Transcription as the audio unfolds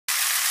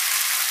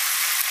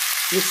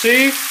You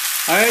see,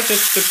 I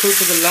just put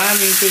the lamb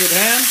into the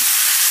pan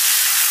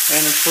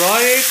and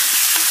fry it.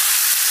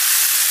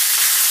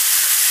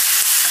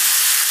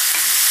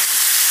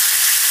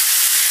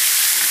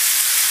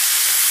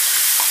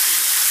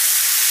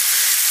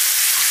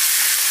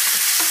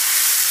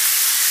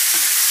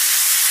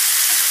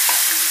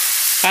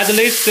 At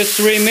least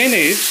 3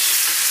 minutes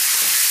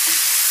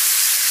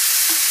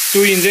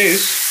doing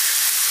this.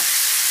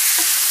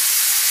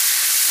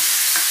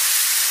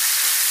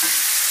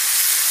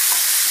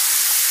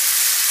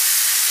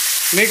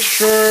 Make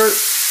sure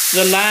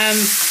the lamb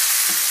is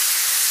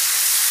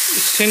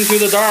turned to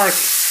the dark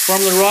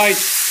from the right.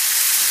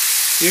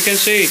 You can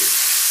see,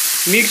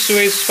 mix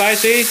with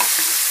spicy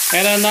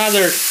and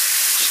another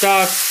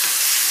stuff.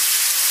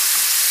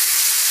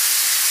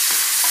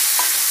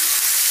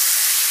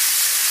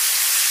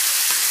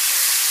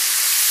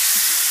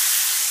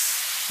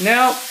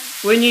 Now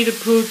we need to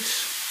put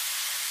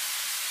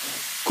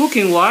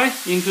cooking oil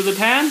into the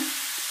pan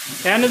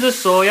and the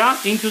soya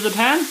into the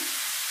pan.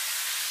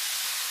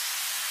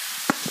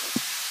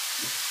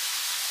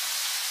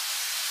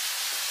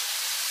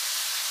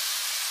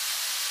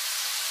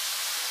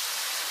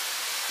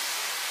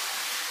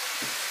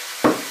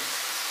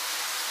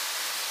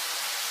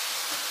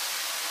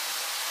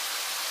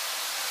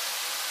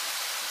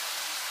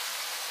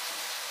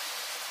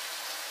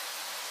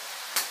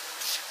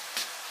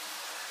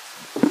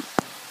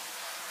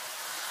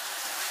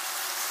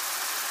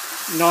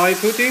 Now I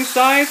put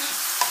inside.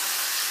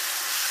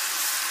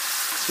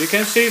 You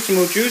can see it's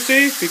more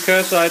juicy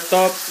because I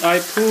thought I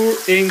pour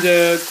in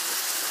the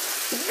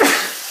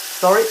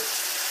sorry.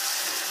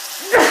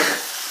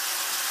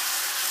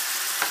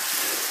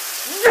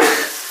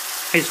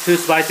 It's too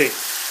spicy.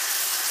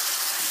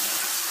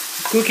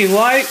 Cooking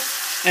oil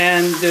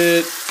and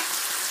the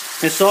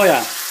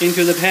soya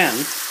into the pan.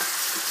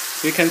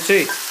 You can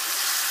see.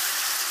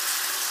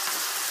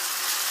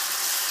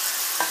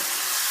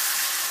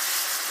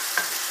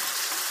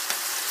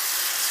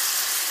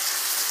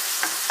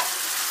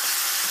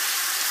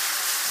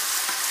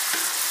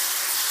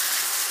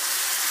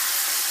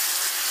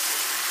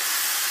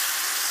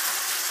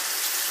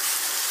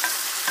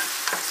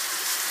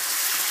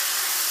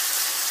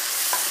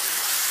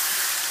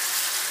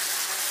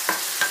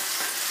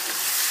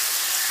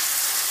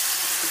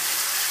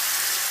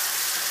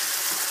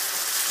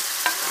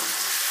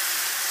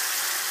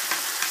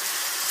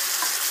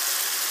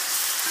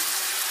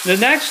 The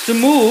next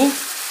move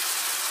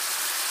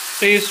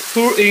is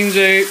pour in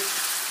the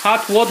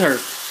hot water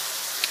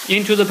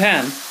into the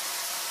pan.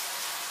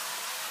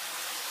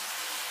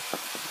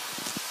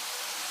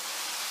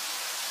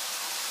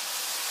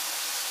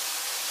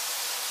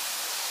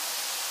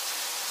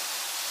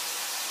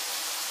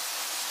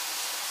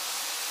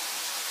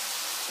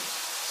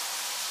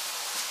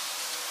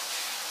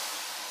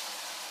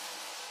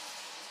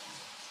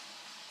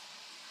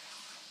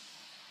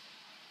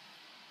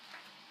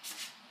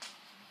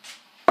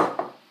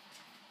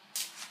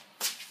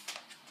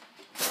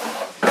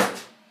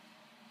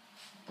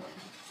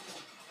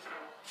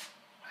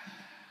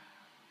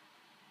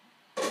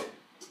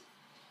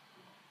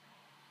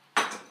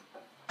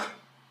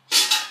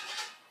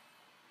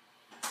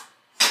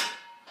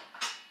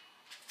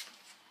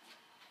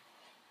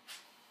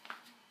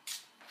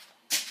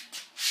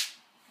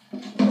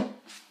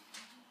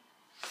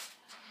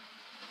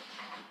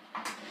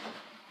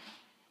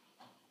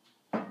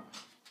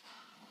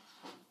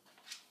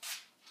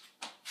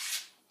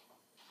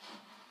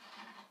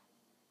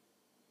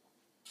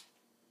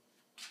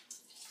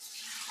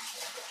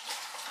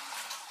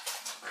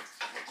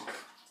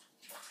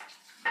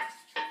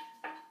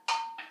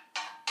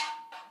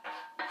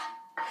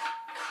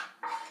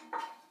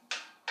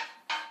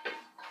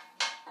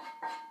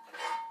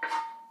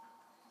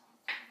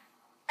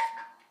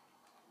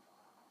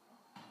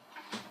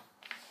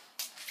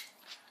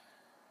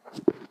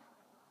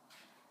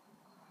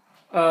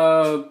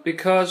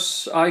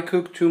 Because I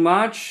cook too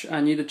much,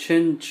 I need to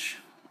change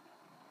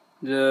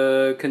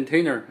the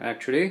container.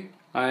 Actually,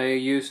 I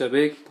use a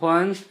big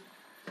pan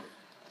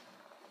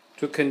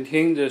to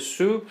contain the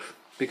soup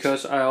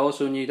because I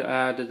also need to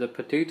add the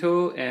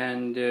potato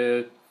and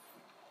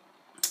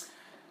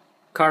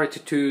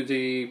carrot to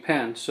the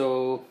pan.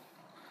 So,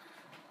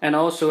 and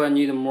also I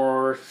need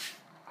more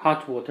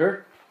hot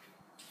water.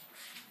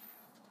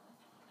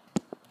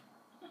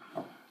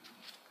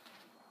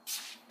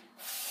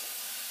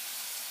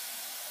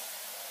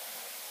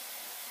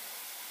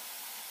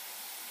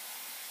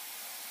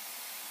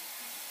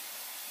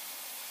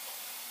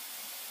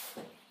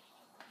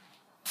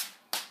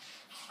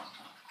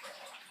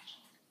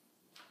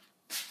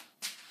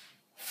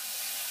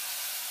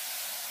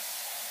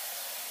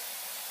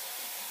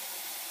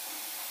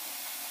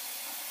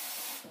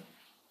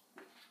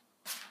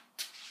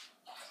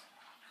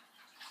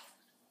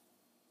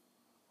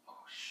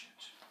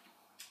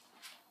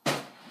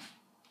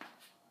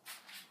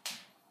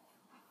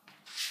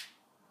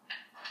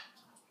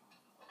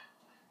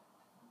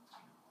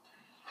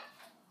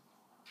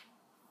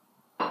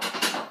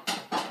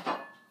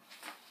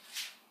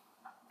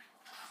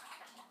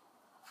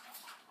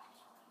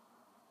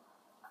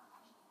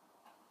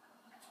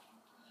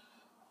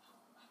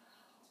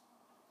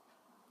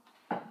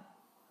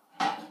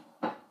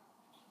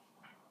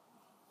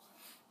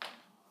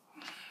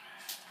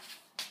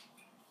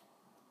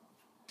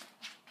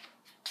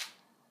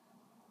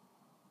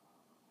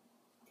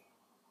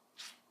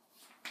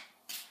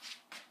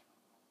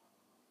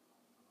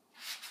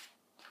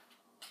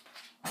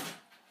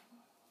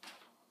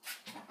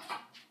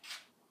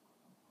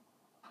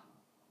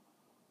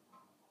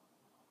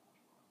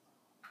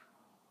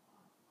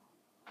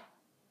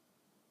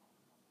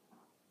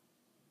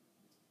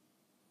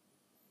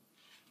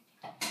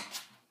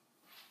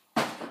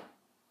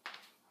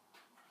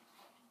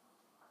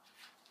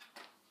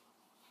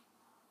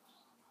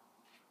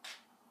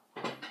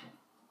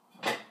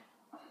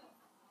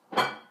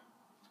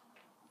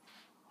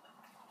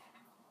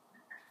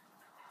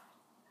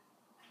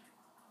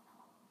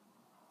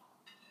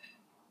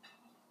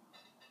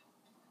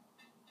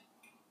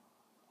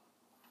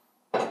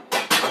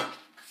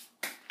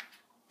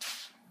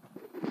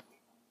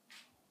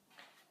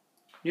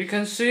 You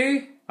can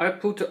see I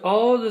put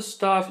all the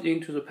stuff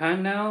into the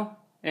pan now,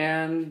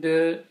 and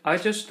I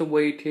just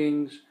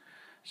waiting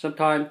some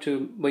time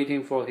to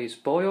waiting for his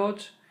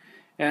boiled.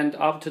 And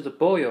after the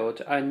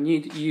boiled, I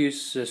need to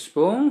use the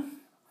spoon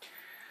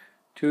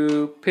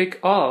to pick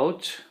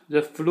out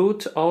the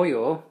fruit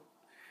oil.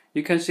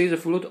 You can see the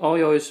fruit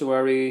oil is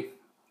very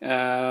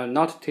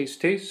not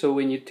tasty, so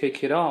we need to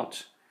take it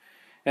out.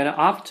 And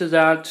after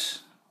that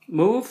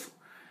move,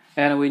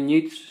 and we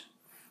need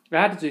to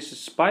add this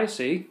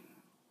spicy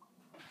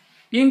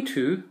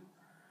into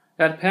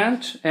that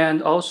pan,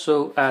 and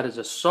also add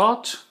the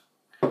salt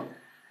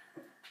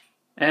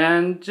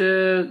and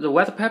the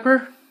white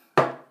pepper.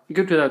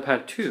 Go to that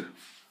pan too.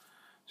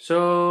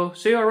 So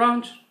see you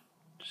around.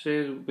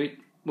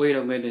 Wait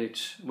a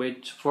minute.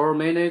 Wait 4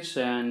 minutes,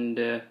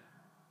 and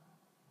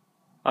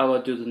I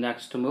will do the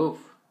next move.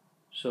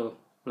 So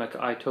like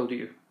I told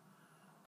you.